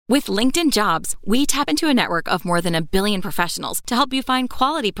With LinkedIn Jobs, we tap into a network of more than 1 billion professionals to help you find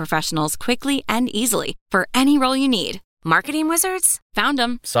quality professionals quickly and easily for any role you need. Marketing wizards? Found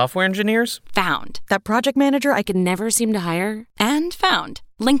them. Software engineers? Found. That project manager I could never seem to hire? And found.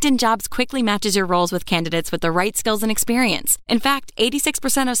 LinkedIn Jobs quickly matches your roles with candidates with the right skills and experience. In fact,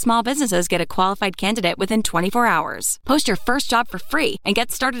 86% of small businesses get a qualified candidate within 24 hours. Post your first job for free and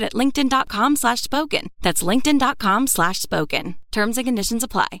get started at linkedin.com/spoken. That's linkedin.com/spoken. Terms and conditions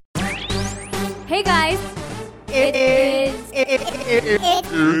apply. Hey guys, it's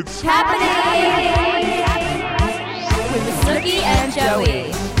happening with Snooki and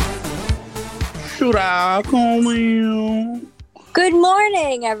Joey. Should I call you? Good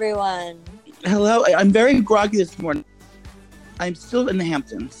morning, everyone. Hello, I'm very groggy this morning. I'm still in the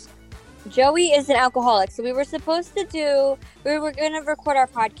Hamptons. Joey is an alcoholic, so we were going to record our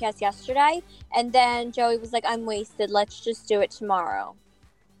podcast yesterday, and then Joey was like, I'm wasted, let's just do it tomorrow.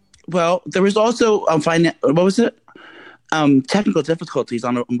 Well, there was also technical difficulties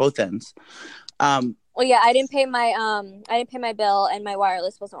on both ends. Well, yeah, I didn't pay my bill, and my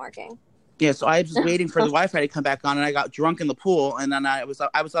wireless wasn't working. Yeah, so I was just waiting for the Wi-Fi to come back on, and I got drunk in the pool, and then I was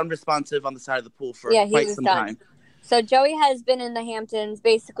unresponsive on the side of the pool for quite some time. So Joey has been in the Hamptons,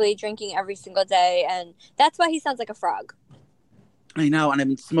 basically drinking every single day, and that's why he sounds like a frog. I know, and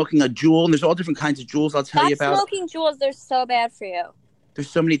I'm smoking a Juul, and there's all different kinds of Juuls I'll tell you about. Stop smoking Juuls; they're so bad for you. There's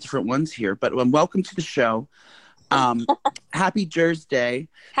so many different ones here, but welcome to the show. Happy Jersey Day.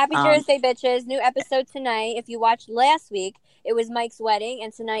 Happy Jersey, bitches. New episode tonight. If you watched last week, it was Mike's wedding,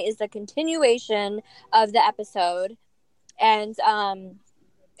 and tonight is the continuation of the episode. And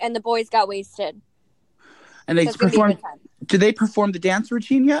the boys got wasted. And they performed. Did they perform the dance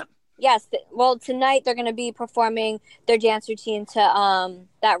routine yet? Yes. Well, tonight they're going to be performing their dance routine to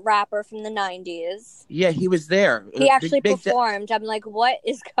that rapper from the 90s. Yeah, he was there. He actually performed. I'm like, what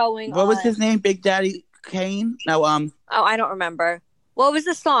is going on? What was his name? Big Daddy Kane? No, Oh, I don't remember. What was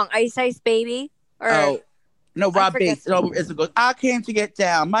the song? Ice Ice Baby? Rob Bass. It goes, I came to get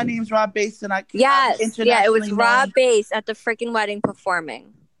down. My name's Rob Bass, and it was Rob Bass at the freaking wedding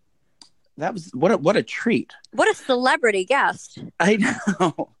performing. That was what a treat. What a celebrity guest. I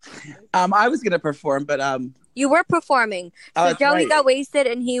know. I was gonna perform, but you were performing. So Joey right. got wasted,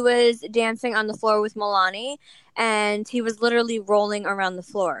 and he was dancing on the floor with Milani, and he was literally rolling around the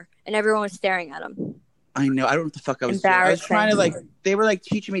floor, and everyone was staring at him. I know. I don't know what the fuck I was doing. I was trying to they were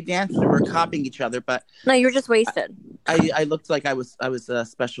teaching me dance, and we were copying each other, but no, you were just wasted. I looked like I was a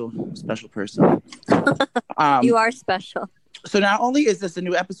special person. You are special. So not only is this a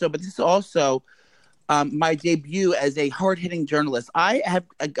new episode, but this is also my debut as a hard-hitting journalist. I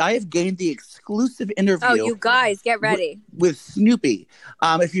have gained the exclusive interview. Oh, you guys, get ready with Snoopy.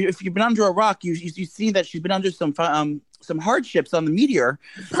 If you've been under a rock, you see that she's been under some hardships on the meteor.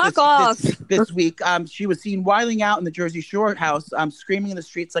 Fuck off. This week, she was seen wilding out in the Jersey Shore house, screaming in the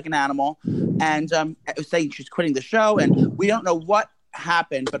streets like an animal, and saying she's quitting the show. And we don't know what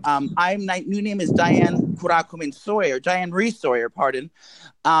happened, but my new name is Diane Reese Sawyer, pardon.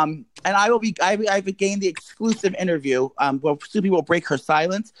 And I've gained the exclusive interview. Well, Snoopy will break her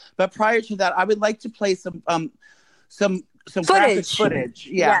silence, but prior to that, I would like to play some footage,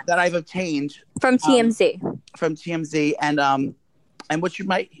 that I've obtained from TMZ. And what you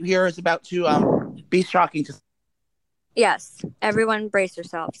might hear is about to be shocking to. Yes, everyone, brace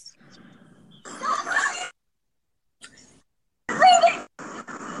yourselves.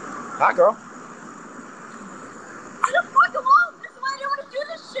 Hi, girl. I don't fuck alone. This is why I don't want to do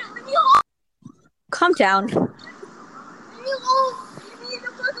this shit. Leave me alone. Calm down. Leave me alone. Leave me the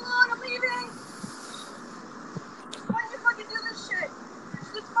fuck alone. I'm leaving. Why do you fucking do this shit?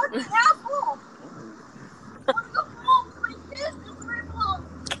 This fucking asshole. I want to go home to my kids. Leave me alone.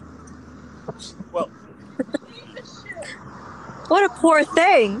 Well. Leave this shit. What a poor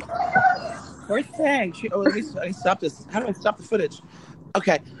thing. Poor thing. Let me stop this. How do I stop the footage?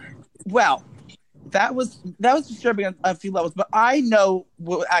 Okay. Well, that was disturbing on a few levels, but I know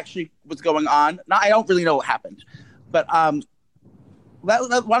what actually was going on. I don't really know what happened, but why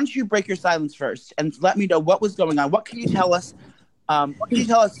don't you break your silence first and let me know what was going on? What can you tell us? What can you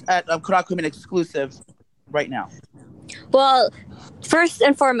tell us at Korak Women Exclusive right now? Well, first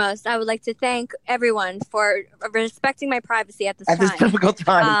and foremost, I would like to thank everyone for respecting my privacy at this time. At this difficult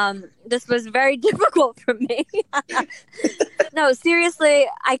time. This was very difficult for me. No, seriously,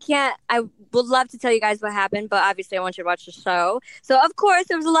 I would love to tell you guys what happened, but obviously I want you to watch the show. So, of course,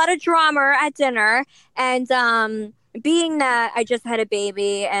 there was a lot of drama at dinner, and being that I just had a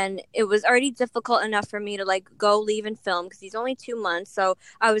baby and it was already difficult enough for me to like go leave and film because he's only 2 months. So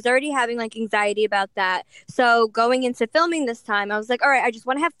I was already having like anxiety about that. So going into filming this time, I was like, all right, I just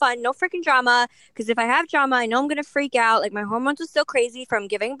want to have fun. No freaking drama. Because if I have drama, I know I'm going to freak out. Like my hormones are still crazy from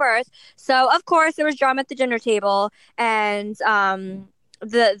giving birth. So of course there was drama at the dinner table. And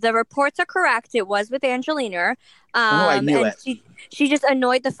the reports are correct. It was with Angelina. I knew and it. She just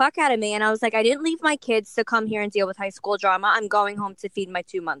annoyed the fuck out of me. And I was like, I didn't leave my kids to come here and deal with high school drama. I'm going home to feed my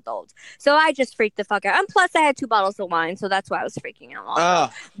 2-month-old. So I just freaked the fuck out. And plus, I had 2 bottles of wine. So that's why I was freaking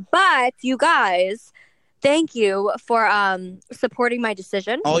out. But you guys, thank you for supporting my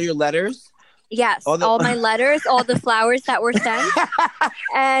decision. All your letters? Yes. All my letters, all the flowers that were sent.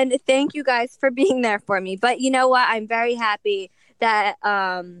 And thank you guys for being there for me. But you know what? I'm very happy that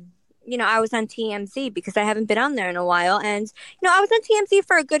I was on TMZ because I haven't been on there in a while. And, I was on TMZ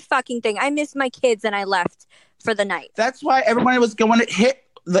for a good fucking thing. I missed my kids and I left for the night. That's why everybody was going to hit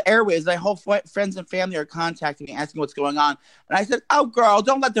the airways. My whole friends and family are contacting me, asking what's going on. And I said, oh, girl,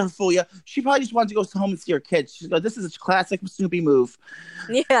 don't let her fool you. She probably just wanted to go home and see her kids. She's like, this is a classic Snoopy move.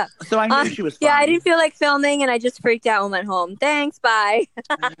 Yeah. So I knew she was fine. Yeah, I didn't feel like filming and I just freaked out and went home. Thanks, bye.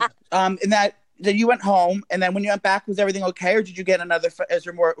 Then you went home, and then when you went back, was everything okay, or did you get another? Was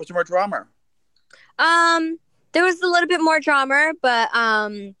there more drama? There was a little bit more drama, but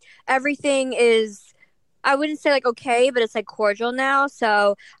everything is, I wouldn't say like okay, but it's like cordial now.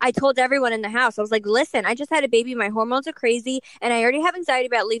 So I told everyone in the house, I was like, listen, I just had a baby, my hormones are crazy, and I already have anxiety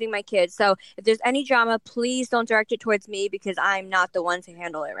about leaving my kids. So if there's any drama, please don't direct it towards me because I'm not the one to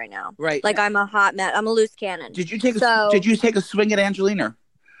handle it right now. Right? Like I'm a hot mess. I'm a loose cannon. Did you take a swing at Angelina?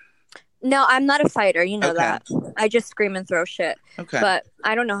 No, I'm not a fighter. You know Okay. that. I just scream and throw shit. Okay. But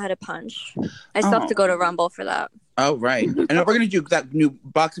I don't know how to punch. I still have to go to Rumble for that. Oh, right. And we're going to do that new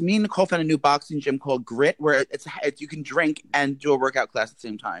boxing. Me and Nicole found a new boxing gym called Grit where it's you can drink and do a workout class at the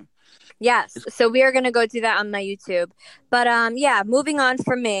same time. Yes. So we are going to go do that on my YouTube. But yeah, moving on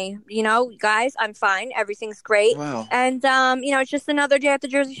from me, guys, I'm fine. Everything's great. Wow. And, it's just another day at the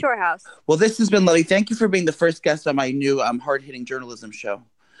Jersey Shore house. Well, this has been lovely. Thank you for being the first guest on my new hard-hitting journalism show.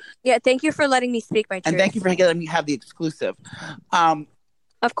 Yeah, thank you for letting me speak my truth. And thank you for letting me have the exclusive.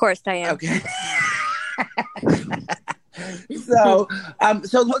 Of course, Diane. Okay. So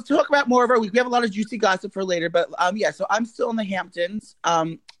let's talk about more of our week. We have a lot of juicy gossip for later, but so I'm still in the Hamptons.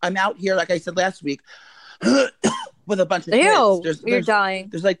 I'm out here, like I said last week, with a bunch of kids. You're dying.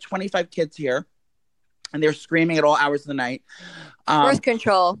 There's like 25 kids here, and they're screaming at all hours of the night. Birth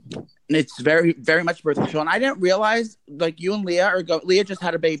control. It's very, very much birth control. And I didn't realize, like, you and Leah Leah just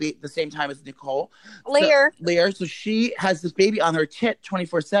had a baby at the same time as Nicole. Leah. So she has this baby on her tit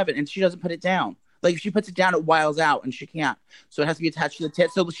 24/7, and she doesn't put it down. Like, if she puts it down, it wiles out, and she can't. So it has to be attached to the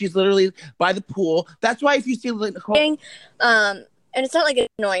tit. So she's literally by the pool. That's why if you see Nicole... And it's not like it's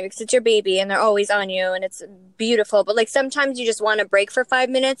annoying because it's your baby and they're always on you and it's beautiful. But like sometimes you just want to break for 5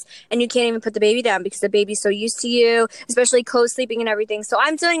 minutes and you can't even put the baby down because the baby's so used to you, especially co-sleeping and everything. So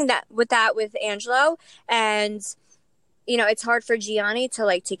I'm doing that with Angelo. And, it's hard for Gianni to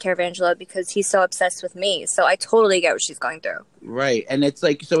like take care of Angelo because he's so obsessed with me. So I totally get what she's going through. Right. And it's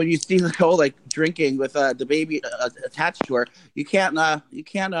like, so when you see Nicole like drinking with the baby attached to her, you can't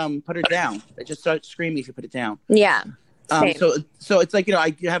put her down. It just starts screaming if you put it down. Yeah. So it's like,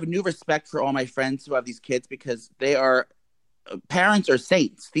 I have a new respect for all my friends who have these kids because they are parents are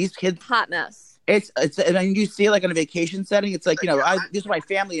saints. These kids, hot mess. It's I mean, you see it like on a vacation setting. It's like, this is my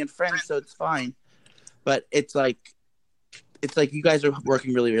family and friends, so it's fine. But it's like you guys are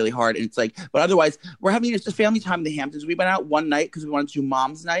working really, really hard, and it's like, but otherwise, we're having just family time in the Hamptons. We went out one night because we wanted to do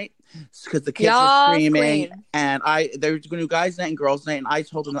Mom's Night because the kids were screaming, and they were going to do guys' night and girls' night, and I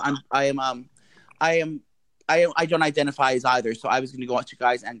told them I don't identify as either, so I was going to go out to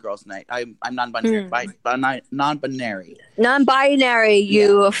guys and girls night. I'm non-binary. Non-binary, you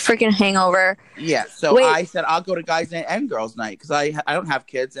freaking hangover. Yeah, so I said I'll go to guys night and girls night because I don't have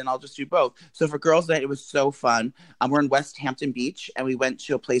kids and I'll just do both. So for girls night, it was so fun. We're in West Hampton Beach and we went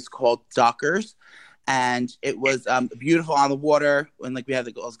to a place called Dockers. And it was beautiful on the water. And like we had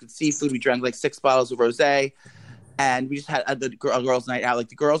the girls good seafood. We drank like 6 bottles of rosé. And we just had the girls' night out. Like,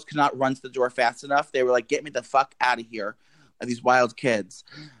 the girls could not run to the door fast enough. They were like, get me the fuck out of here, these wild kids.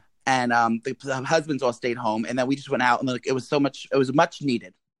 And the husbands all stayed home. And then we just went out. And like, it was much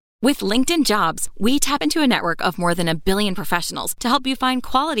needed. With LinkedIn Jobs, we tap into a network of more than 1 billion professionals to help you find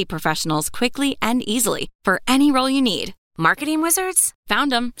quality professionals quickly and easily for any role you need. Marketing wizards?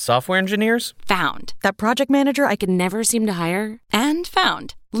 Found them. Software engineers? Found. That project manager I could never seem to hire? And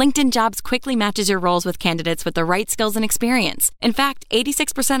found. LinkedIn Jobs quickly matches your roles with candidates with the right skills and experience. In fact,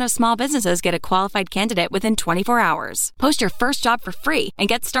 86% of small businesses get a qualified candidate within 24 hours. Post your first job for free and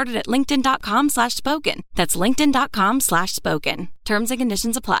get started at linkedin.com/spoken. That's linkedin.com/spoken. Terms and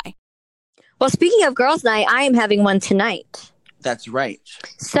conditions apply. Well, speaking of girls' night, I am having one tonight. That's right.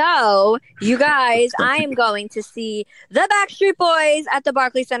 So, you guys, I am going to see the Backstreet Boys at the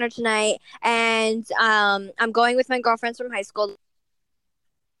Barclays Center tonight. And I'm going with my girlfriends from high school.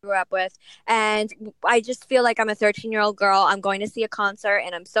 Grew up with, and I just feel like I'm a 13-year-old girl. I'm going to see a concert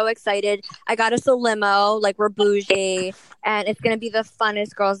and I'm so excited. I got us a limo, like we're bougie, and it's going to be the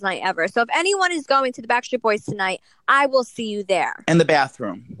funnest girls' night ever. So if anyone is going to the Backstreet Boys tonight, I will see you there. In the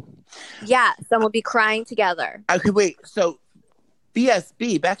bathroom. Yes, and we'll be crying together. Okay, wait. So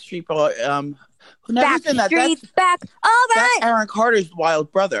BSB, Backstreet Boy, who's in that? Backstreet's back. All right. That's Aaron Carter's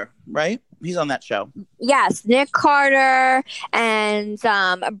wild brother, right? He's on that show. Yes, Nick Carter and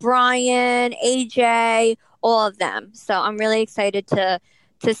Brian, AJ, all of them. So I'm really excited to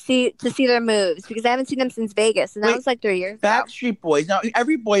see their moves because I haven't seen them since Vegas, and that was like 3 years ago. Backstreet Boys. Now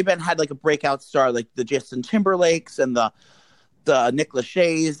every boy band had like a breakout star, like the Justin Timberlakes and the Nick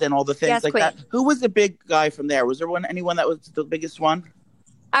Lachey's and all the things like that. Who was the big guy from there? Was there anyone that was the biggest one?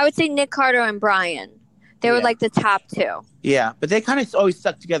 I would say Nick Carter and Brian. They were like the top two. Yeah, but they kind of always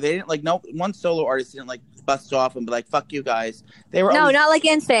stuck together. They didn't one solo artist didn't like bust off and be like, "Fuck you guys." They were not like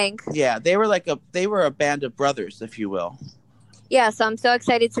NSYNC. Yeah, they were a band of brothers, if you will. Yeah, so I'm so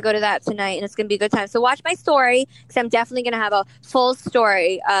excited to go to that tonight, and it's gonna be a good time. So watch my story because I'm definitely gonna have a full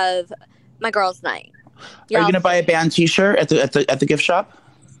story of my girls' night. Are you gonna buy a band T-shirt at the gift shop?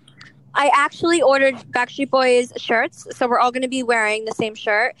 I actually ordered Backstreet Boys shirts, so we're all going to be wearing the same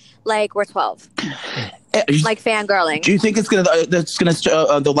shirt, like we're 12, like fangirling. Do you think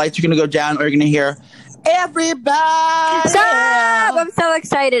the lights are gonna go down, or you're gonna hear everybody? Stop! I'm so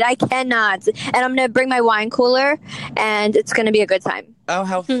excited. I cannot, and I'm gonna bring my wine cooler, and it's gonna be a good time. Oh,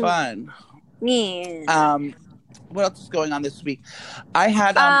 how fun! Yeah. What else is going on this week? I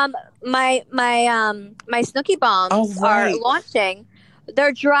had my Snooki Bombs are launching.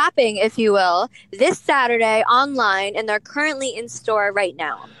 They're dropping, if you will, this Saturday online, and they're currently in store right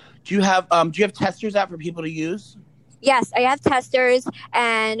now. Do you have testers out for people to use? Yes, I have testers,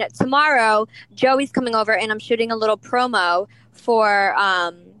 and tomorrow Joey's coming over, and I'm shooting a little promo for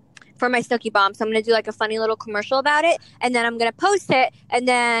my Snooki Bomb. So I'm going to do like a funny little commercial about it, and then I'm going to post it, and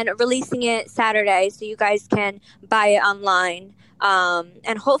then releasing it Saturday so you guys can buy it online.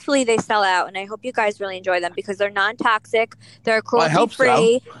 And hopefully they sell out, and I hope you guys really enjoy them because they're non-toxic. They're cruelty-free. I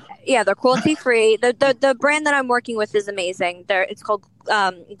hope so. Yeah, they're cruelty-free. The brand that I'm working with is amazing. It's called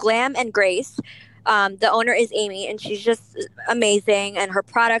Glam and Grace. The owner is Amy, and she's just amazing, and her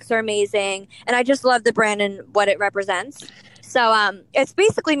products are amazing. And I just love the brand and what it represents. So it's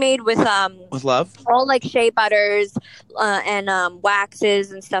basically made with love, all like shea butters and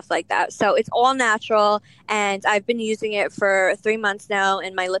waxes and stuff like that. So it's all natural, and I've been using it for 3 months now,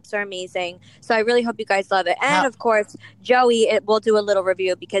 and my lips are amazing. So I really hope you guys love it. And of course, Joey will do a little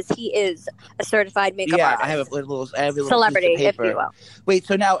review because he is a certified makeup artist. I have a little celebrity, piece of paper. if you will. Wait,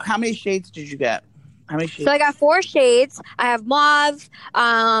 so now how many shades did you get? How many shades? So I got 4 shades. I have mauve,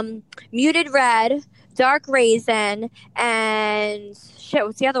 muted red, dark raisin, and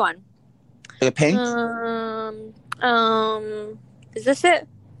what's the other one? Like a pink? Is this it?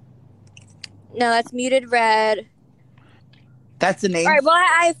 No, that's muted red. That's the name? All right, well,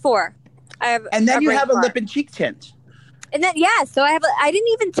 I have 4. And then you have a lip and cheek tint. And then, so I didn't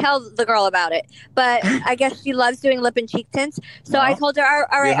even tell the girl about it, but I guess she loves doing lip and cheek tints. So I told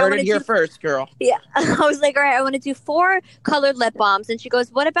her, all right, you heard it here first, girl. Yeah. I was like, all right, I want to do 4 colored lip balms. And she goes,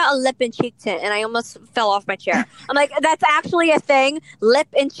 what about a lip and cheek tint? And I almost fell off my chair. I'm like, that's actually a thing, lip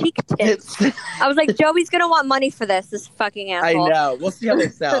and cheek tints. I was like, Joey's going to want money for this fucking asshole. I know. We'll see how they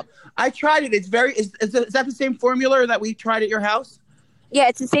sell. I tried it. It's is that the same formula that we tried at your house? Yeah,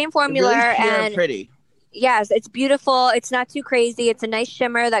 it's the same formula. Really clear and and pretty. Yes, it's beautiful. It's not too crazy. It's a nice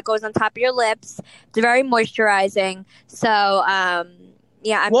shimmer that goes on top of your lips. It's very moisturizing. So,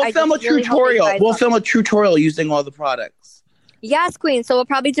 we'll film a tutorial. We'll film a tutorial using all the products. Yes, Queen. So we'll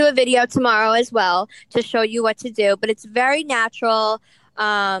probably do a video tomorrow as well to show you what to do. But it's very natural,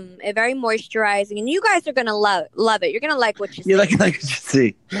 very moisturizing, and you guys are gonna love it. You're gonna like what you see. You like what you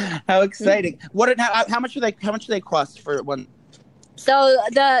see. How exciting! How much do they cost for one? So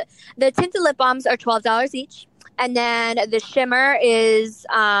the tinted lip balms are $12 each, and then the shimmer is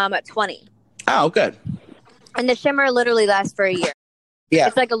 $20. Oh, good. And the shimmer literally lasts for a year. Yeah,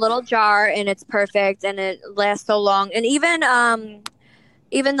 it's like a little jar, and it's perfect, and it lasts so long. And even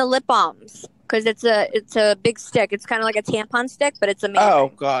the lip balms because it's a big stick. It's kind of like a tampon stick, but it's amazing.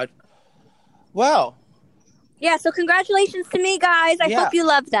 Oh God. Well. Yeah. So congratulations to me, guys. I hope you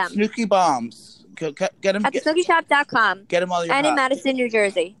love them. Snooki Bombs. Get them at SnookiShop.com. Get them while you're and hot. in Madison, New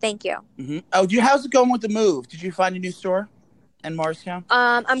Jersey. Thank you. Mm-hmm. Oh, how's it going with the move? Did you find a new store in Morristown?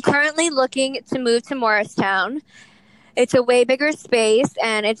 I'm currently looking to move to Morristown. It's a way bigger space,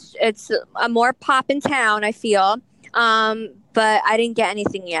 and it's a more poppin' town, I feel. But I didn't get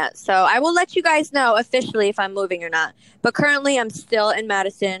anything yet. So I will let you guys know officially if I'm moving or not. But currently I'm still in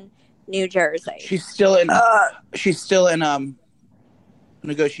Madison, New Jersey. She's still in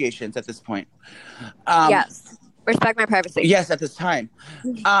negotiations at this point. Yes. Respect my privacy. Yes, at this time.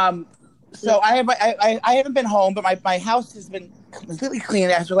 So I haven't been home, but my house has been completely clean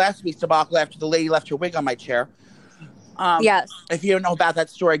after last week's debacle after the lady left her wig on my chair. Yes. If you don't know about that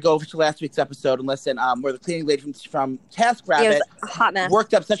story, go over to last week's episode and listen. Where the cleaning lady from TaskRabbit it was a hot mess.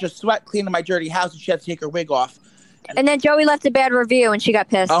 Worked up such a sweat cleaning my dirty house, and she had to take her wig off. And then Joey left a bad review, and she got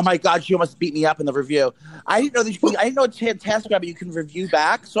pissed. Oh my God, she almost beat me up in the review. I didn't know TaskRabbit you can review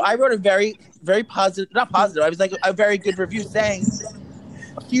back, so I wrote a very, very positive, not positive. I was like a very good review saying,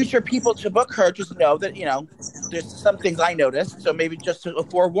 future people to book her just know that there's some things I noticed, so maybe just a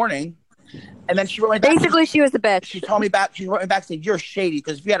forewarning. And then she wrote me back. Basically, she was a bitch. She told me back. She wrote me back saying, "You're shady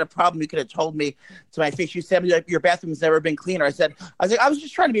because if you had a problem, you could have told me to my face." She said, "Your bathroom's never been cleaner." I was like, I was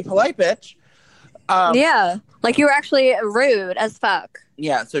just trying to be polite, bitch. Yeah, like you were actually rude as fuck.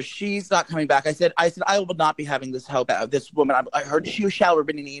 Yeah, so she's not coming back. I said, I will not be having this help. This woman, I heard she shall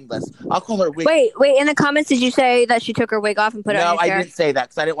remain nameless. I'll call her wig. Wait. In the comments, did you say that she took her wig off and put it on your chair? No, I didn't say that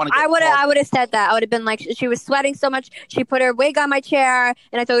because I didn't want to. I would have said that. I would have been like, she was sweating so much, she put her wig on my chair,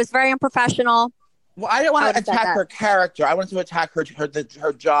 and I thought it was very unprofessional. Well, I didn't want to attack her character. I wanted to attack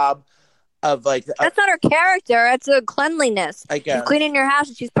her job of like. That's not her character. It's a cleanliness. I guess. She's cleaning your house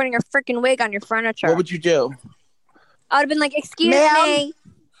and she's putting her freaking wig on your furniture. What would you do? I would have been like, "Excuse me,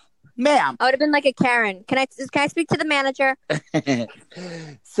 ma'am." I would have been like a Karen. Can I speak to the manager?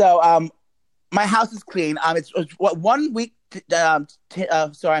 So, my house is clean. It's 1 week. Sorry,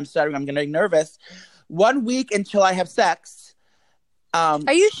 I'm stuttering. I'm getting nervous. 1 week until I have sex. Are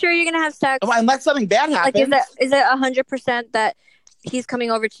you sure you're gonna have sex? Unless something bad happens. Like, is it 100% that he's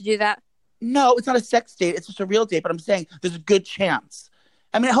coming over to do that? No, it's not a sex date. It's just a real date. But I'm saying there's a good chance.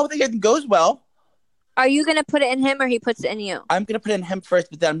 I mean, I hope everything goes well. Are you going to put it in him or he puts it in you? I'm going to put it in him first,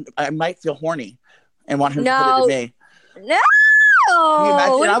 but then I might feel horny and want him to put it in me. No!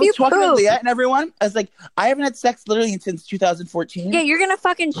 What I was talking to Leah and everyone. I was like, I haven't had sex literally since 2014. Yeah, you're going to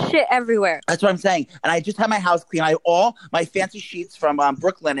fucking shit everywhere. That's what I'm saying. And I just had my house clean. I have all my fancy sheets from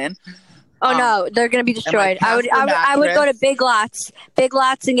Brooklinen. Oh, no, they're going to be destroyed. I would go to Big Lots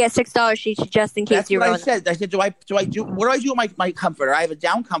and get $6 sheets just in case. That's what I said. I said, what do I do with my comforter? I have a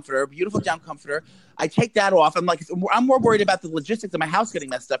down comforter, a beautiful down comforter. I take that off. I'm more worried about the logistics of my house getting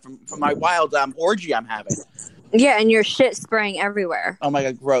messed up from my wild orgy I'm having. Yeah, and your shit spraying everywhere. Oh my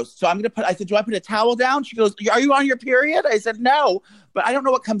God, gross. So I said, do I put a towel down? She goes, are you on your period? I said, no, but I don't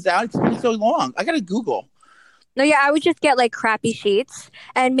know what comes out. It's been so long. I got to Google. No, yeah, I would just get like crappy sheets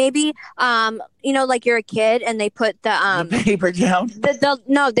and maybe, like you're a kid and they put the paper down.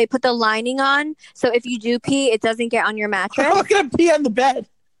 They put the lining on. So if you do pee, it doesn't get on your mattress. I'm going to pee on the bed.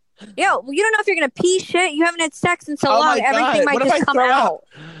 Yeah, well, you don't know if you're going to pee shit. You haven't had sex in so long. Everything might just come out.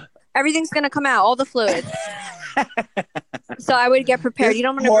 Everything's going to come out, all the fluids. So I would get prepared. You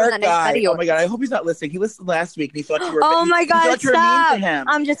don't want to ruin that nice video. Oh my God, I hope he's not listening. He listened last week and he thought you were. Oh my God, stop! Mean to him.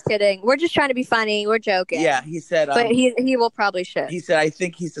 I'm just kidding. We're just trying to be funny. We're joking. Yeah, he said. But he will probably shit. He said, I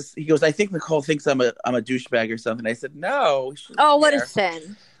think he goes, I think Nicole thinks I'm a douchebag or something. I said, no. Oh, what a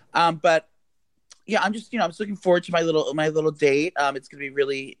sin. But yeah, I'm just I'm just looking forward to my little date. It's gonna be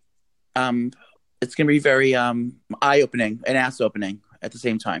really, it's gonna be very eye opening and ass opening at the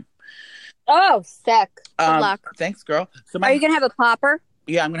same time. Oh, sick. Good luck. Thanks, girl. So are you going to have a popper?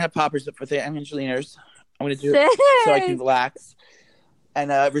 Yeah, I'm going to have poppers for the Angeliners. I'm going to do it so I can relax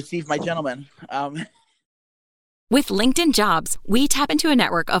and receive my gentleman. With LinkedIn Jobs, we tap into a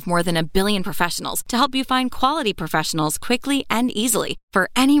network of more than 1 billion professionals to help you find quality professionals quickly and easily for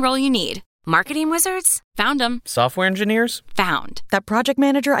any role you need. Marketing wizards? Found them. Software engineers? Found. That project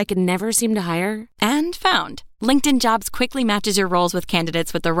manager I could never seem to hire? And found. LinkedIn Jobs quickly matches your roles with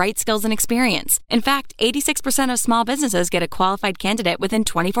candidates with the right skills and experience. In fact, 86% of small businesses get a qualified candidate within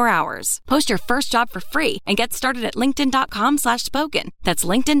 24 hours. Post your first job for free and get started at linkedin.com/spoken. That's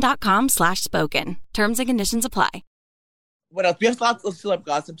linkedin.com/spoken. Terms and conditions apply. What else? We have lots of celeb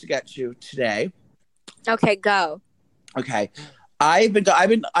gossip to get to today. Okay, go. Okay. I've been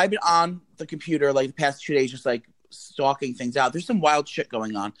on the computer like the past 2 days, just like stalking things out. There's some wild shit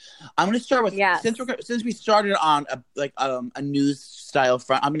going on. I'm going to start with since we started on a news style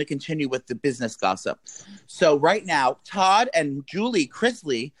front. I'm going to continue with the business gossip. So right now, Todd and Julie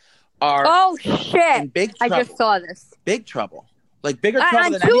Chrisley are in big trouble. I just saw this. Big trouble, like bigger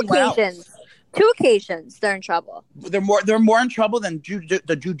trouble than anyone else. 2 occasions, they're in trouble. They're more in trouble than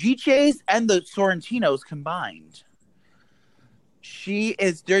the Giudices and the Sorrentinos combined.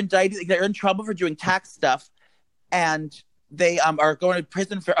 They're indicted. They're in trouble for doing tax stuff, and they are going to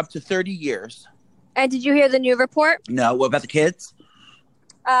prison for up to 30 years. And did you hear the new report? No. What about the kids?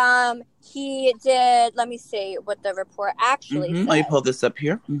 He did. Let me see what the report actually said. Let me pull this up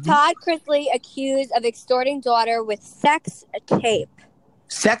here. Todd Chrisley accused of extorting daughter with sex tape.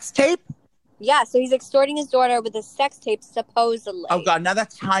 Sex tape? Yeah, so he's extorting his daughter with a sex tape, supposedly. Oh, God, now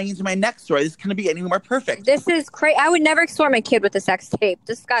that's tying into my next story. This is going to be any more perfect. This is crazy. I would never extort my kid with a sex tape.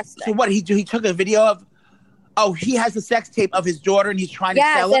 Disgusting. So what, he took a video of... Oh, he has a sex tape of his daughter, and he's trying to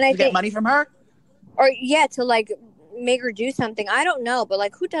sell it to get money from her? Or, to, like, make her do something. I don't know, but,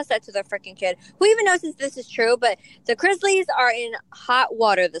 like, who does that to their freaking kid? Who even knows if this is true? But the Chrisleys are in hot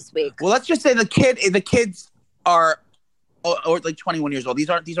water this week. Well, let's just say the kids are... Or like 21 years old. These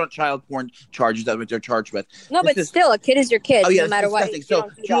aren't child porn charges that they're charged with. No, but still, a kid is your kid, no matter what. So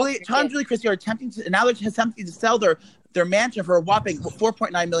Todd and Julie Chrisley are attempting to sell their mansion for a whopping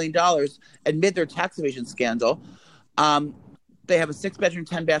 $4.9 million amid their tax evasion scandal. They have a 6-bedroom,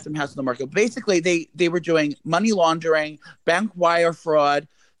 10-bathroom house in the market. Basically, they were doing money laundering, bank wire fraud.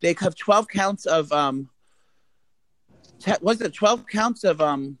 They have 12 counts of 12 counts of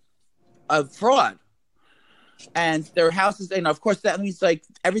fraud. And their houses, of course, that means like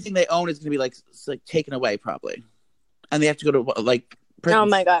everything they own is going to be like taken away probably, and they have to go to like prison. Oh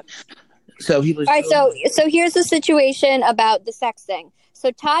my God! So he was. All right, so here's the situation about the sex thing.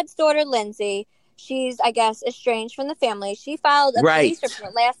 So Todd's daughter Lindsay, she's I guess estranged from the family. She filed a police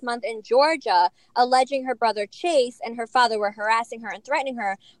report last month in Georgia, alleging her brother Chase and her father were harassing her and threatening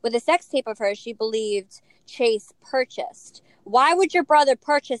her with a sex tape of hers she believed Chase purchased. Why would your brother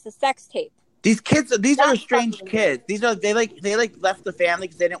purchase a sex tape? These are estranged kids. They left the family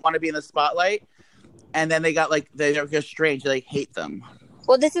because they didn't want to be in the spotlight, and then they're estranged. They hate them.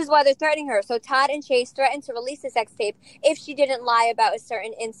 Well, this is why they're threatening her. So Todd and Chase threatened to release the sex tape if she didn't lie about a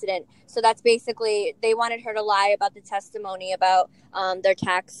certain incident. So that's basically they wanted her to lie about the testimony about their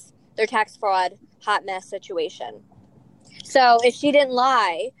tax fraud hot mess situation. So if she didn't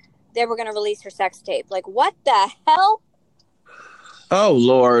lie, they were going to release her sex tape. Like, what the hell? Oh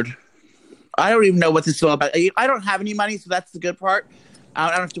Lord. I don't even know what this is all about. I don't have any money, so that's the good part. I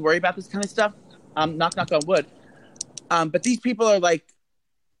don't have to worry about this kind of stuff. Knock on wood. But these people are like,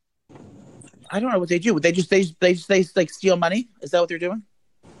 I don't know what they do. They just like steal money. Is that what they're doing?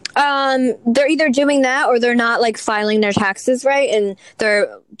 They're either doing that or they're not like filing their taxes right, and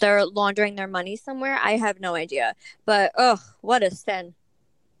they're laundering their money somewhere. I have no idea. But what a sin.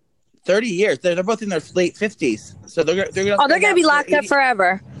 30 years. They're both in their late 50s, so they're gonna be locked up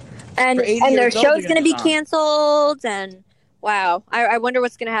forever. And their show's going to be canceled. And wow, I wonder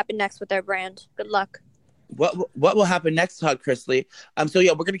what's going to happen next with their brand. Good luck. What will happen next, Todd Chrisley? So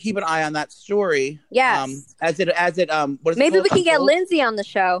yeah, we're going to keep an eye on that story. Yes. As it what is maybe we can get Lindsay on the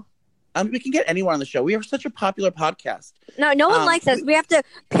show. We can get anyone on the show. We are such a popular podcast. No one likes us. We have to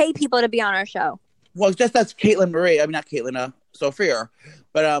pay people to be on our show. Well, that's Caitlin Marie. I mean, not Caitlin. Sophia.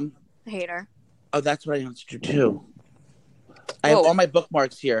 But I hate her. Oh, that's what I have to do too. I have all my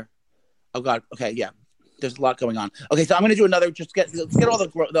bookmarks here. Oh God. Okay. Yeah. There's a lot going on. Okay. So I'm going to do another, let's get all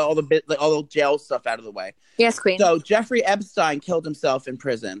the jail stuff out of the way. Yes, Queen. So Jeffrey Epstein killed himself in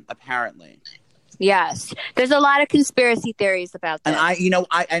prison, apparently. Yes. There's a lot of conspiracy theories about that. And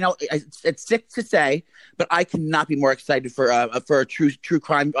I know it's sick to say, but I cannot be more excited for a true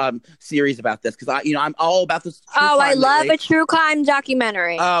crime series about this because I'm all about this. I love a true crime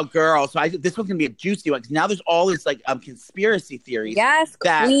documentary. Oh, girl! So this one's gonna be a juicy one because now there's all these like conspiracy theories. Yes,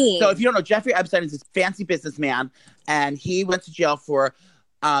 Queen. So if you don't know, Jeffrey Epstein is this fancy businessman, and he went to jail for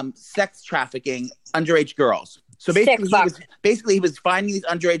sex trafficking underage girls. So basically he was finding these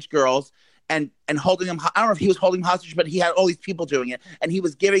underage girls. And holding them, I don't know if he was holding them hostage, but he had all these people doing it. And he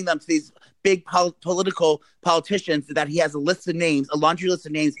was giving them to these big political politicians that he has a laundry list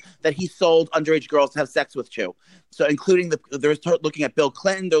of names that he sold underage girls to have sex with too. So including they're looking at Bill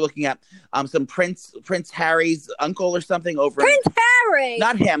Clinton. They're looking at some Prince Harry's uncle or something over. Prince Harry!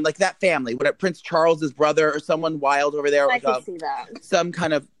 Not him, like that family. Prince Charles's brother or someone wild over there. I can see that. Some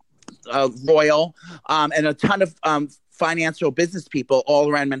kind of royal and a ton of financial business people all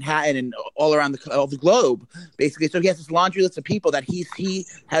around Manhattan and all around all the globe, basically. So he has this laundry list of people that he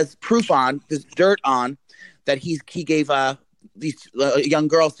has proof on, this dirt on, that he gave these young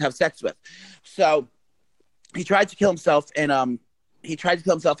girls to have sex with. So he tried to kill himself in a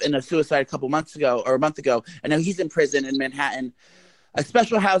suicide a month ago, and now he's in prison in Manhattan, a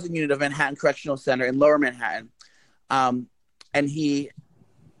special housing unit of Manhattan Correctional Center in Lower Manhattan, and he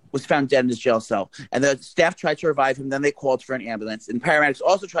was found dead in his jail cell. And the staff tried to revive him. Then they called for an ambulance. And paramedics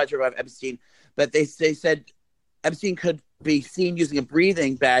also tried to revive Epstein, but they said Epstein could be seen using a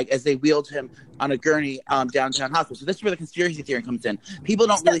breathing bag as they wheeled him on a gurney downtown hospital. So this is where the conspiracy theory comes in. People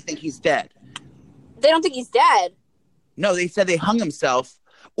don't really think he's dead. They don't think he's dead. No, they said they hung himself.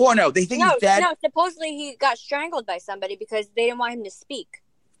 Or no, they think he's dead. No, supposedly he got strangled by somebody because they didn't want him to speak.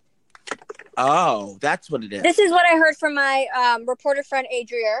 Oh, that's what it is. This is what I heard from my reporter friend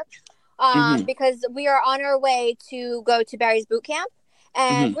Adria, because we are on our way to go to Barry's boot camp,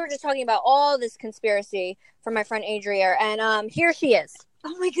 and we were just talking about all this conspiracy from my friend Adria, and here she is.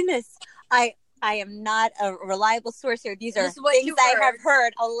 Oh my goodness, I am not a reliable source here. These are things I have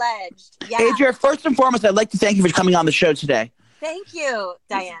heard alleged. Yeah. Adria, first and foremost, I'd like to thank you for coming on the show today. Thank you,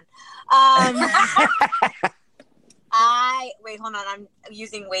 Diane. Wait, hold on. I'm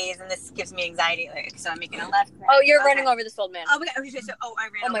using Waze, and this gives me anxiety. So I'm making a left. Right. Oh, you're running over this old man. Oh, okay. I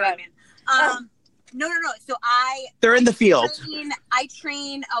ran over a man. No. So they're in the field. I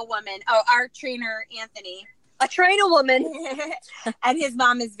train a woman. Oh, our trainer Anthony. I train a woman, and his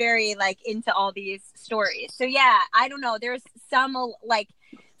mom is very into all these stories. So yeah, I don't know. There's some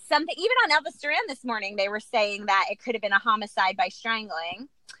something even on Elvis Duran this morning. They were saying that it could have been a homicide by strangling.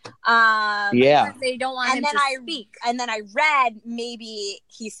 Yeah, they don't want him to speak. And then I read maybe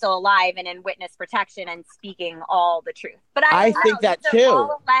he's still alive and in witness protection and speaking all the truth. But I think that too.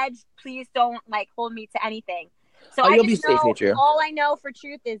 All alleged. Please don't hold me to anything. So you'll be safe, Adria. All I know for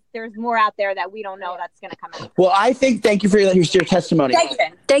truth is there's more out there that we don't know that's going to come out. Well, I think thank you for your testimony.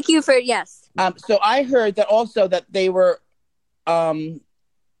 Thank you for yes. So I heard that also that they were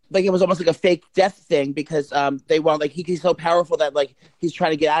it was almost like a fake death thing because they want he's so powerful that he's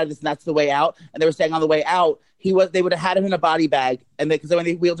trying to get out of this and that's the way out. And they were saying on the way out they would have had him in a body bag, and because when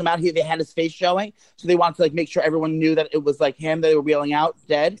they wheeled him out, they had his face showing, so they wanted to make sure everyone knew that it was him that they were wheeling out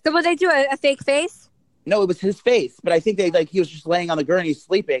dead. So would they do a fake face? No, it was his face, but I think he was just laying on the gurney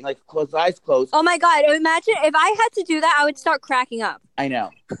sleeping, eyes closed. Oh my God! Imagine if I had to do that, I would start cracking up. I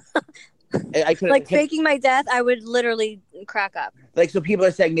know. I could faking my death. I would literally crack up. So people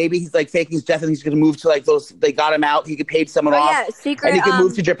are saying maybe he's faking his death and he's going to move to those. They got him out. He could pay someone off. Yeah, secret. And he could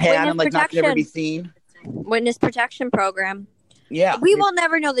move to Japan and not never be seen. Witness protection program. Yeah, we will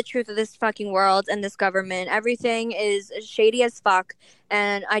never know the truth of this fucking world and this government. Everything is shady as fuck,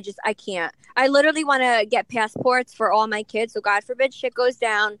 and I can't. I literally want to get passports for all my kids, so God forbid shit goes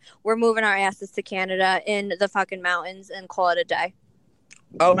down, we're moving our asses to Canada in the fucking mountains and call it a day.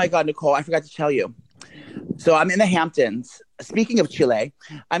 Oh my God, Nicole, I forgot to tell you. So I'm in the Hamptons. Speaking of Chile,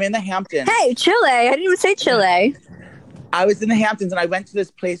 I'm in the Hamptons. Hey, Chile! I didn't even say Chile. I was in the Hamptons and I went to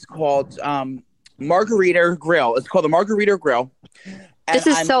this place called Margarita Grill. It's called the Margarita Grill. And this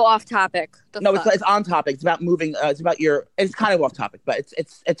is so off topic. It's on topic. It's about moving. It's kind of off topic, but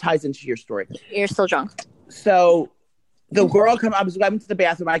it ties into your story. You're still drunk. So the girl I was going to the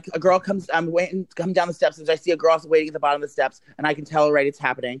bathroom. A girl comes. I'm waiting to come down the steps, and I see a girl waiting at the bottom of the steps, and I can tell right it's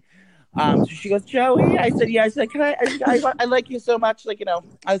happening. So she goes, Joey. I said, yeah. I said, can I like you so much. I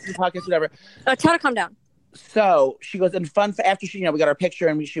listen to podcasts, whatever. Tell her to calm down. So she goes, and after she, we got our picture,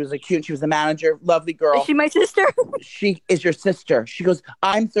 and she was cute. She was the manager, lovely girl. Is she my sister? She is your sister. She goes,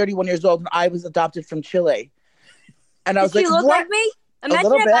 I'm 31 years old, and I was adopted from Chile. And I was like, she look like me? Imagine a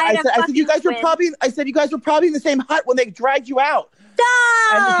little bit. I said, you guys were probably in the same hut when they dragged you out.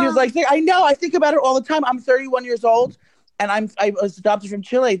 Stop! And she was like, I know. I think about it all the time. I'm 31 years old, and I was adopted from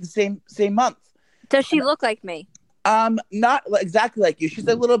Chile the same month. Does she look like me? Not exactly like you. She's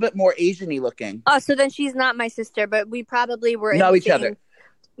a little bit more Asian-y looking. Oh, so then she's not my sister, but we probably were each other.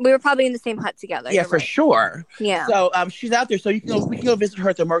 We were probably in the same hut together. Yeah, for sure. Yeah. So she's out there, so we can go visit her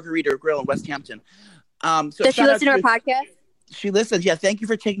at the Margarita Grill in West Hampton. Does she listen to our podcast? She listens. Yeah, thank you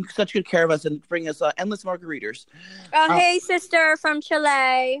for taking such good care of us and bringing us endless margaritas. Oh, hey, sister from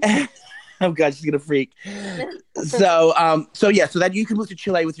Chile. Oh God, she's gonna freak. So that you can move to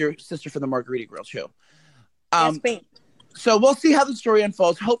Chile with your sister for the Margarita Grill too. Yes, queen. So we'll see how the story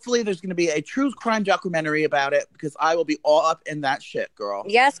unfolds. Hopefully there's going to be a true crime documentary about it because I will be all up in that shit, girl.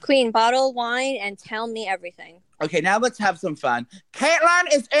 Yes, queen. Bottle wine and tell me everything. Okay, now let's have some fun.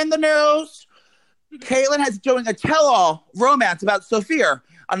 Caitlyn is in the news. Caitlyn is doing a tell-all romance about Sophia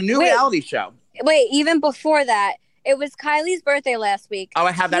on a new reality show. Wait, even before that, It was Kylie's birthday last week. Oh,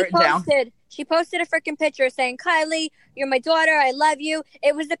 I have that written down. She posted a freaking picture saying, "Kylie, you're my daughter. I love you."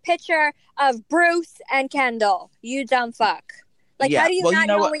 It was a picture of Bruce and Kendall. You dumb fuck. Like, how do you not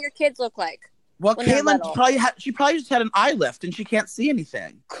know what your kids look like? Well, Caitlyn probably just had an eye lift and she can't see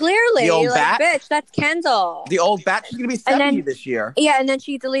anything. Clearly, the old bat. Bitch, that's Kendall. The old bat. She's gonna be 70 this year. Yeah, and then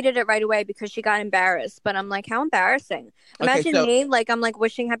she deleted it right away because she got embarrassed. But I'm like, how embarrassing! Imagine me, like, I'm like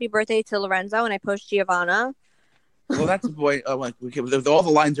wishing happy birthday to Lorenzo, and I post Giovanna. Well, that's a boy. Oh, like all the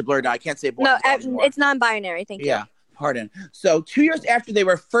lines are blurred now. I can't say boy. No, it's non-binary. Thank you. Yeah. Pardon. So 2 years after they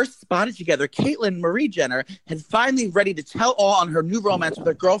were first spotted together, Caitlyn Marie Jenner had finally ready to tell all on her new romance with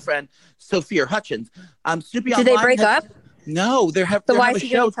her girlfriend, Sophia Hutchins. Snoopy Did they break up? No, they're having why a she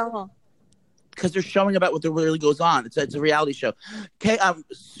show. didn't tell all? Because they're showing about what really goes on. It's a reality show.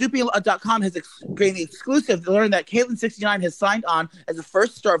 Snoopy.com has gained the exclusive to learn that Caitlyn 69 has signed on as the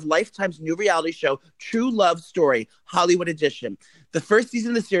first star of Lifetime's new reality show, True Love Story, Hollywood Edition. The first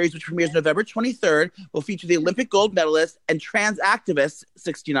season of the series, which premieres November 23rd, will feature the Olympic gold medalist and trans activist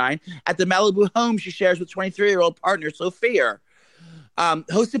 69 at the Malibu home she shares with 23-year-old partner Sophia.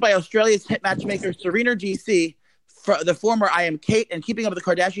 Hosted by Australia's hit matchmaker Serena DC, the former I Am Kate and Keeping Up with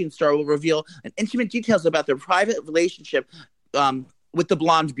the Kardashian star will reveal intimate details about their private relationship with the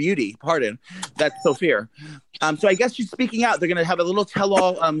blonde beauty. That's Sophia. So I guess she's speaking out. They're going to have a little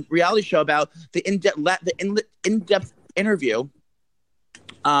tell-all reality show about the in-depth interview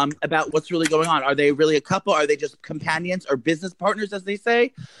about what's really going on. Are they really a couple? Are they just companions or business partners, as they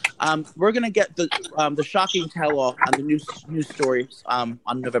say? We're going to get the shocking tell-all on the news stories on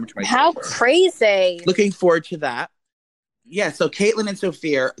November 20th. How crazy. Looking forward to that. Yeah, so Caitlyn and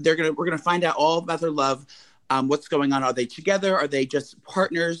Sophia, we're gonna find out all about their love. What's going on? Are they together? Are they just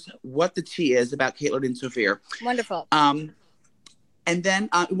partners? What the tea is about Caitlyn and Sophia. Wonderful. And then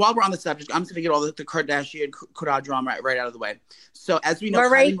while we're on the subject, I'm just going to get all the Kardashian drama right out of the way. So as we know,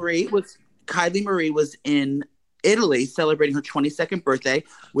 Kylie Marie was in Italy celebrating her 22nd birthday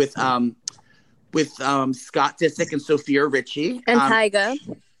with Scott Disick and Sophia Richie. And Tyga.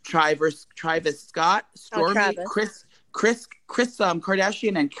 Travis Scott, Stormy, Chris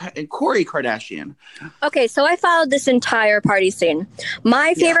Kardashian and Kourtney Kardashian. Okay, so I followed this entire party scene.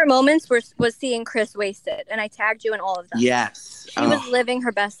 My favorite moments was seeing Chris wasted, and I tagged you in all of them. Yes, she was living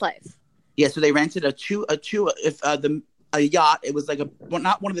her best life. Yeah, so they rented a yacht. It was like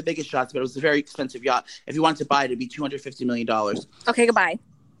not one of the biggest yachts, but it was a very expensive yacht. If you wanted to buy it, it'd be $250 million. Okay, goodbye.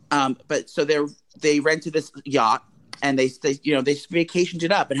 But so they rented this yacht. And they vacationed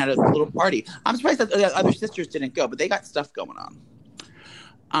it up and had a little party. I'm surprised that the other sisters didn't go, but they got stuff going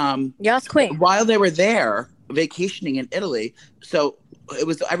on. Yes, queen. While they were there vacationing in Italy, so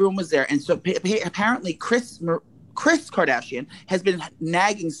everyone was there, and so apparently Kris Kardashian has been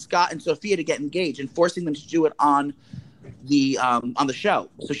nagging Scott and Sophia to get engaged and forcing them to do it on the show.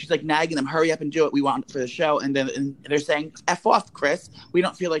 So she's like nagging them, hurry up and do it. We want it for the show. And they're saying, F off, Chris. We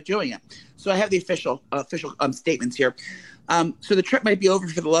don't feel like doing it. So I have the official statements here. So the trip might be over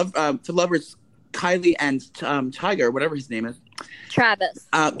for the lovers, Kylie and Tiger, whatever his name is. Travis.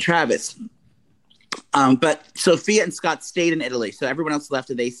 But Sophia and Scott stayed in Italy. So everyone else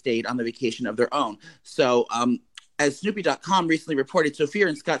left and they stayed on the vacation of their own. So as Snoopy.com recently reported, Sophia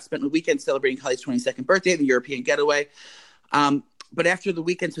and Scott spent the weekend celebrating Kylie's 22nd birthday, the European getaway. But after the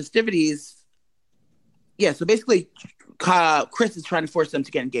weekend's festivities, so basically Chris is trying to force them to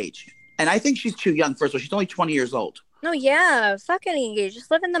get engaged. And I think she's too young, first of all. She's only 20 years old. No, yeah. Fuck getting engaged. Just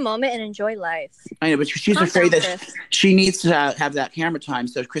live in the moment and enjoy life. I know, but she's afraid that she needs to have that camera time.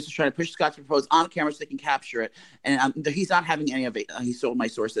 So Chris is trying to push Scott to propose on camera so they can capture it. And he's not having any of it. He sold my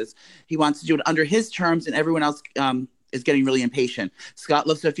sources. He wants to do it under his terms, and everyone else is getting really impatient. Scott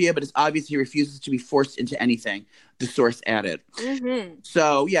loves Sophia, but it's obvious he refuses to be forced into anything, the source added. Mm-hmm.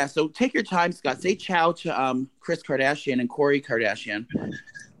 So take your time, Scott. Say ciao to Kris Kardashian and Kourtney Kardashian.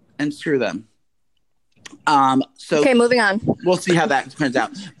 And screw them. Okay, moving on. We'll see how that turns out.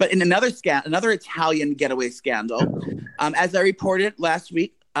 But in another Italian getaway scandal, as I reported last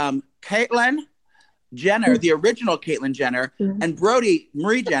week, Caitlyn Jenner, the original Caitlyn Jenner, and Brody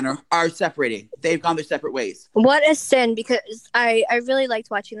Marie Jenner are separating. They've gone their separate ways. What a sin, because I really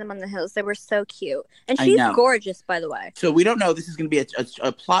liked watching them on the hills. They were so cute. And she's gorgeous, by the way. So we don't know. This is going to be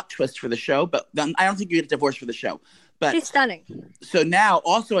a plot twist for the show, but I don't think you get divorced for the show. But she's stunning. So now,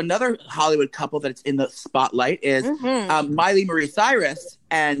 also another Hollywood couple that's in the spotlight is Miley Marie Cyrus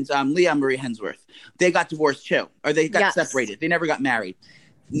and Leah Marie Hemsworth. They got divorced too, or they got separated. They never got married.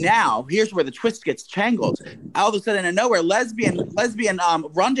 Now, here's where the twist gets tangled. All of a sudden, out of nowhere, lesbian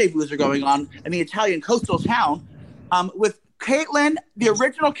rendezvous are going on in the Italian coastal town with Caitlyn, the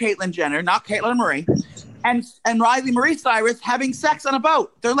original Caitlyn Jenner, not Caitlyn Marie, and Riley Marie Cyrus having sex on a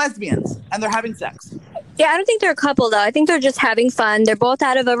boat. They're lesbians and they're having sex. Yeah, I don't think they're a couple though. I think they're just having fun. They're both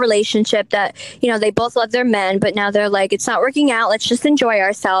out of a relationship that, they both love their men, but now they're like, it's not working out. Let's just enjoy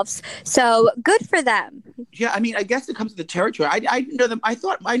ourselves. So good for them. Yeah, I mean, I guess it comes to the territory. I didn't know them.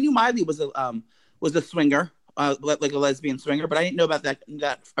 I knew Miley was a swinger, like a lesbian swinger, but I didn't know about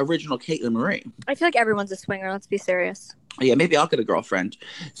that original Caitlin Marie. I feel like everyone's a swinger. Let's be serious. Yeah, maybe I'll get a girlfriend.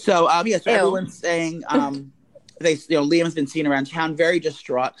 So so everyone's saying Liam's been seen around town, very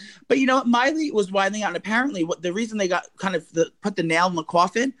distraught. But you know what? Miley was wilding out, and apparently, the reason they got put the nail in the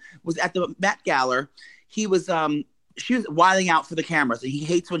coffin was at the Met Gala. She was wilding out for the cameras, and he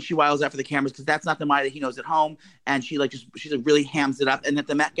hates when she wiles out for the cameras because that's not the Miley he knows at home. And she really hams it up. And at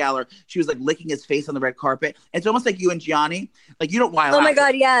the Met Gala, she was like licking his face on the red carpet. It's almost like you and Gianni, like you don't wile out. Oh my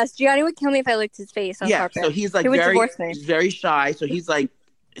God, yes, Gianni would kill me if I licked his face on carpet. So he's like very shy. So he's like.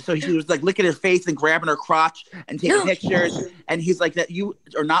 So he was like licking his face and grabbing her crotch and taking pictures. And he's like, that you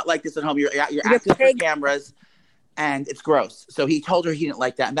are not like this at home. You're acting for cameras and it's gross. So he told her he didn't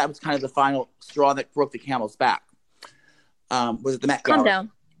like that. And that was kind of the final straw that broke the camel's back. Was it the Met Gala? Calm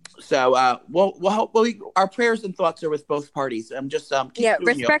down. So, our prayers and thoughts are with both parties. I'm just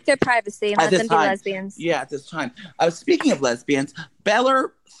respect their privacy and let them be lesbians. Yeah, at this time. Speaking of lesbians, Bella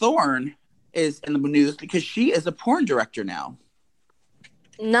Thorne is in the news because she is a porn director now.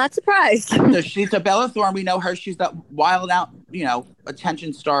 Not surprised. So she's a Bella Thorne. We know her. She's that wild out,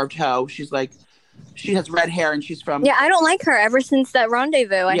 attention-starved hoe. She's like, she has red hair and she's from... Yeah, I don't like her ever since that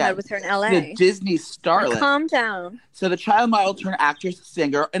rendezvous I had with her in LA. The Disney starlet. Calm down. So the child model turned actress,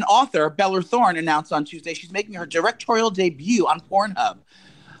 singer, and author Bella Thorne announced on Tuesday she's making her directorial debut on Pornhub.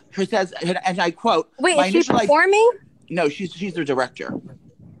 She says, and I quote... Wait, is she performing? No, she's the director.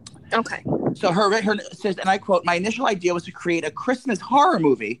 Okay. So her says, and I quote, "My initial idea was to create a Christmas horror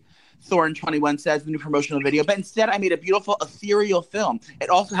movie," Thorne 21 says in the new promotional video, "but instead I made a beautiful ethereal film. It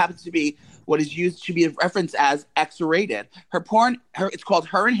also happens to be what is used to be referenced as X-rated. It's called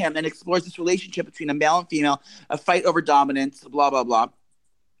Her and Him and explores this relationship between a male and female, a fight over dominance, blah, blah, blah."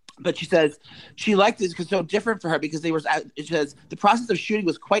 But she says she liked it because it's so different for her because it says the process of shooting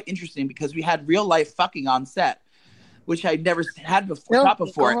was quite interesting because we had real life fucking on set, which I'd never had before.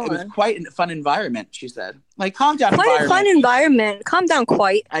 It was quite a fun environment, she said. Like, calm down. Quite a fun environment. Calm down,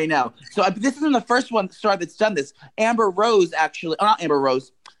 quite. I know. So this isn't the first star that's done this. Amber Rose, actually. Oh, not Amber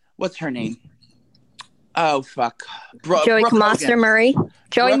Rose. What's her name? Oh, fuck. Joey Kamaster Murray.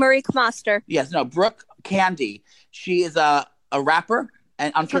 Joey Murray Kamaster. Yes, no. Brooke Candy. She is a rapper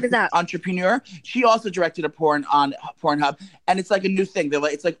and entrepreneur. She also directed a porn on Pornhub, and it's like a new thing.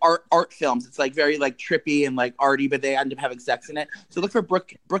 It's like art films. It's like very like trippy and like arty, but they end up having sex in it. So look for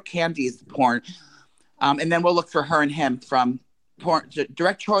Brooke Candy's porn, and then we'll look for Her and Him from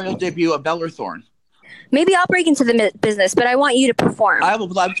directorial debut of Bella Thorne. Maybe I'll break into the business, but I want you to perform. I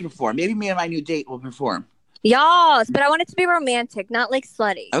would love to perform. Maybe me and my new date will perform. Yes, but I want it to be romantic, not like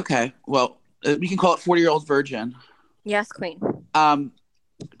slutty. Okay, well, we can call it 40-Year-Old Virgin. Yes, queen.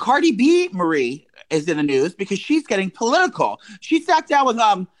 Cardi B Marie is in the news because she's getting political. She sat down with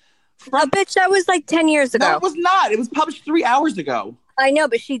bitch, that was like 10 years ago. No, it was not. It was published 3 hours ago. I know,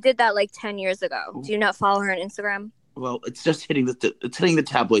 but she did that like 10 years ago. Do you not follow her on Instagram? Well, it's just hitting the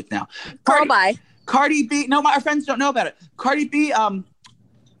tabloids now. Bye. Cardi B. No, our friends don't know about it. Cardi B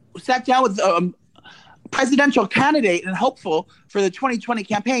sat down with presidential candidate and hopeful for the 2020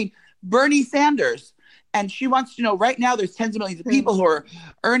 campaign, Bernie Sanders. And she wants to know right now there's tens of millions of people who are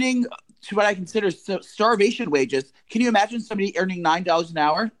earning to what I consider starvation wages. Can you imagine somebody earning $9 an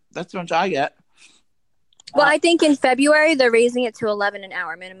hour? That's how much I get. Well, I think in February they're raising it to $11 an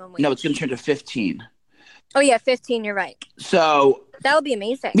hour minimum wage. No, it's going to turn to 15. Oh, yeah, 15. You're right. So that would be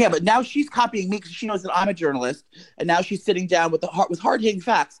amazing. Yeah, but now she's copying me because she knows that I'm a journalist. And now she's sitting down with hard-hitting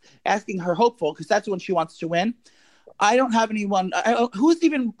facts, asking her hopeful because that's when she wants to win. I don't have anyone. Who's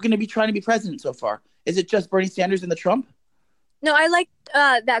even going to be trying to be president so far? Is it just Bernie Sanders and the Trump? No, I like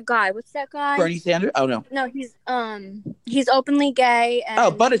that guy. What's that guy? Bernie Sanders? Oh, no. No, he's openly gay. And...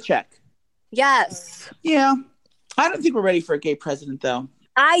 Oh, Buttigieg. Yes. Yeah. I don't think we're ready for a gay president, though.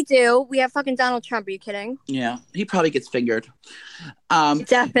 I do. We have fucking Donald Trump. Are you kidding? Yeah. He probably gets fingered.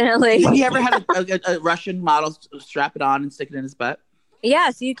 Definitely. He ever had a Russian model strap it on and stick it in his butt?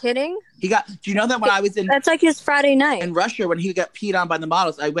 Yes, are you kidding? Do you know that when I was in... That's like his Friday night. In Russia, when he got peed on by the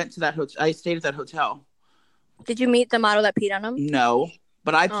models, I went to that hotel. I stayed at that hotel. Did you meet the model that peed on him? No,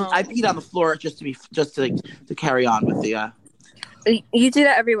 but I peed on the floor just to carry on with the... You do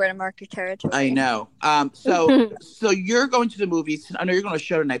that everywhere to mark your territory. I know. So you're going to the movies. I know you're going to a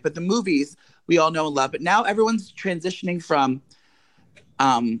show tonight, but the movies we all know and love. But now everyone's transitioning from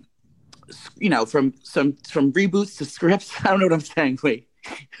from reboots to scripts. I don't know what I'm saying. Wait.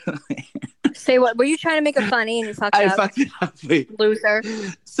 Say what? Were you trying to make it funny and you fucked up? I fucked it up. Wait. Loser.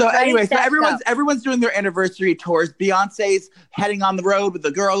 So Ready, anyway, set, everyone's doing their anniversary tours. Beyonce's heading on the road with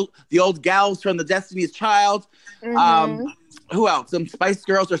the old gals from the Destiny's Child. Who else? Some Spice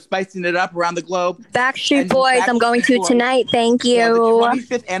Girls are spicing it up around the globe. Backstreet Boys, I'm going to tonight. Thank you. Yeah, the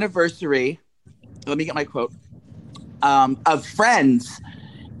 25th anniversary, let me get my quote, of Friends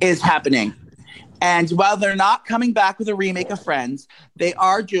is happening. And while they're not coming back with a remake of Friends, they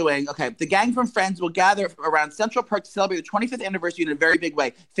are doing, the gang from Friends will gather around Central Park to celebrate the 25th anniversary in a very big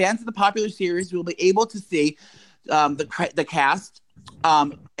way. Fans of the popular series will be able to see the cast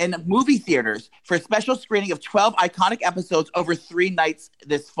in movie theaters for a special screening of 12 iconic episodes over 3 nights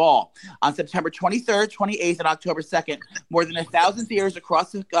this fall. On September 23rd, 28th, and October 2nd, more than 1,000 theaters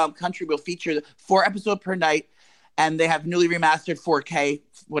across the country will feature 4 episodes per night, and they have newly remastered 4K,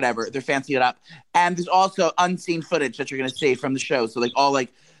 whatever, they're fancying it up. And there's also unseen footage that you're going to see from the show. So all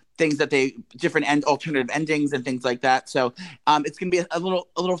things that different alternative endings and things like that. So it's going to be a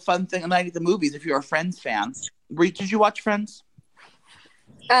little fun thing tonight at the movies if you're a Friends fan. Did you watch Friends?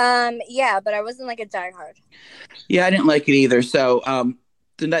 Yeah, but I wasn't like a diehard. Yeah, I didn't like it either. So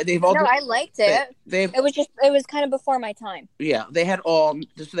they've all. No, I liked it. It was kind of before my time. Yeah, they have all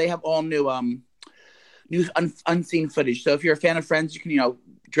new unseen footage. So if you're a fan of Friends, you can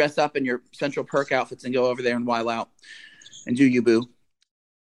dress up in your Central Perk outfits and go over there and while out and do you boo.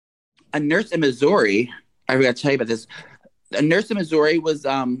 A nurse in Missouri, I forgot to tell you about this. A nurse in Missouri was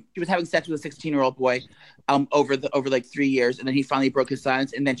she was having sex with a 16-year-old boy over 3 years, and then he finally broke his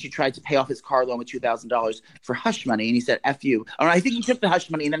silence, and then she tried to pay off his car loan with $2,000 for hush money, and he said F you. I think he took the hush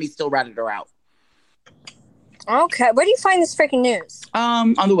money and then he still ratted her out. Okay, where do you find this freaking news?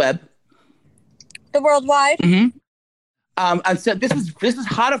 On the web. The worldwide? Mm-hmm. And so this is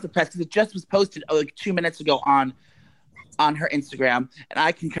hot off the press because it just was posted 2 minutes ago on her Instagram, and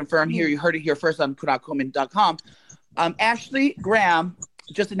I can confirm here, you heard it here first on PutOutColeman.com. Ashley Graham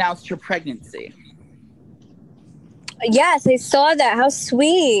just announced her pregnancy. Yes, I saw that. How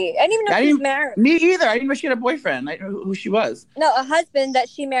sweet. I didn't even know she was married. Me either. I didn't know she had a boyfriend. I didn't know who she was. No, a husband that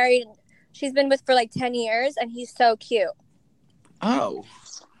she married. She's been with for 10 years, and he's so cute. Oh.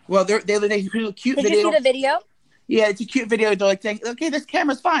 Well, they cute video. Did you see the video? Yeah, it's a cute video. They're saying, okay, this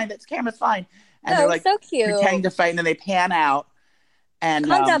camera's fine. This camera's fine. And they're so cute. Pretending to fight, and then they pan out. And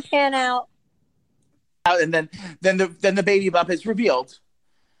Come down, pan out. And then the baby bump is revealed.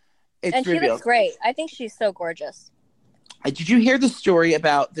 And she looks great. I think she's so gorgeous. Did you hear the story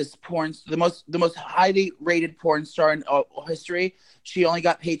about this the most highly rated porn star in history? She only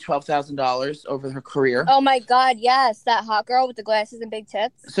got paid $12,000 over her career. Oh my God, yes, that hot girl with the glasses and big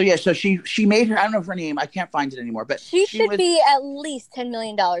tits. So yeah, so she made her. I don't know her name. I can't find it anymore. But she should be at least $10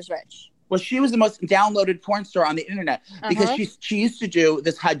 million rich. Well, she was the most downloaded porn star on the internet because she used to do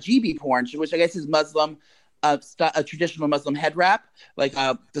this hijabi porn, which I guess is Muslim, a traditional Muslim head wrap, like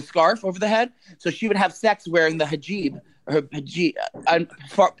the scarf over the head. So she would have sex wearing the hijab.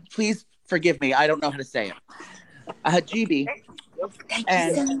 Please forgive me. I don't know how to say it. A hijabi. Thank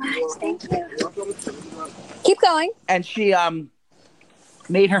you so much. Thank you. Keep going. And she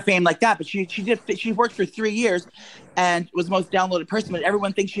made her fame like that, but she worked for 3 years and was the most downloaded person. But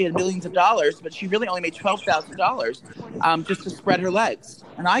everyone thinks she had millions of dollars, but she really only made $12,000 just to spread her legs.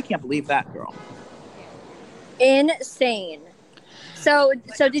 And I can't believe that, girl. Insane. So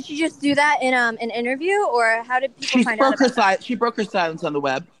did you just do that in an interview, or how did people find out about that? She broke her silence on the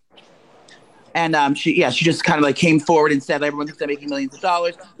web. And she just kind of came forward and said everyone thinks they're making millions of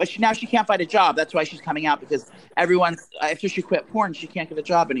dollars, but she can't find a job. That's why she's coming out, because everyone, after she quit porn, she can't get a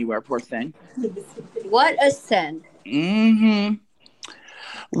job anywhere. Poor thing. What a sin. Mm-hmm.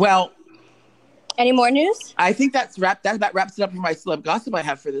 Well, any more news? I think that about wraps it up for my celeb gossip I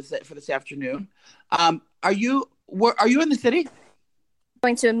have for this afternoon. Are you in the city?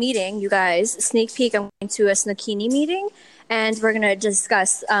 Going to a meeting, you guys. Sneak peek. I'm going to a Snokini meeting, and we're going to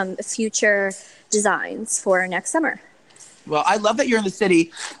discuss future designs for next summer. Well, I love that you're in the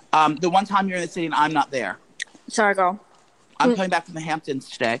city. The one time you're in the city and I'm not there. Sorry, girl. I'm coming back from the Hamptons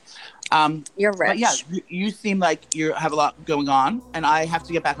today. You're rich. But yeah, you seem like you have a lot going on, and I have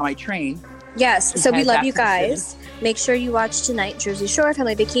to get back on my train. Yes, so we love you guys. Make sure you watch tonight, Jersey Shore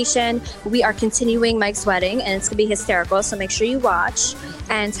Family Vacation. We are continuing Mike's wedding, and it's going to be hysterical, so make sure you watch.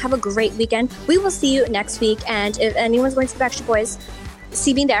 And have a great weekend. We will see you next week, and if anyone's going to the Backstreet Boys,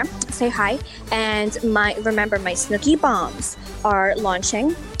 see me there. Say hi. And remember, my Snooki Bombs are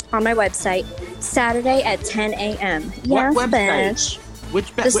launching on my website Saturday at 10 a.m. What yes, website?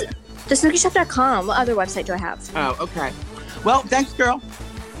 Bitch. The SnookiShop.com. What other website do I have? Oh, okay. Well, thanks, girl.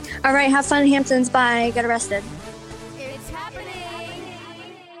 All right, have fun, Hamptons. Bye. Get arrested.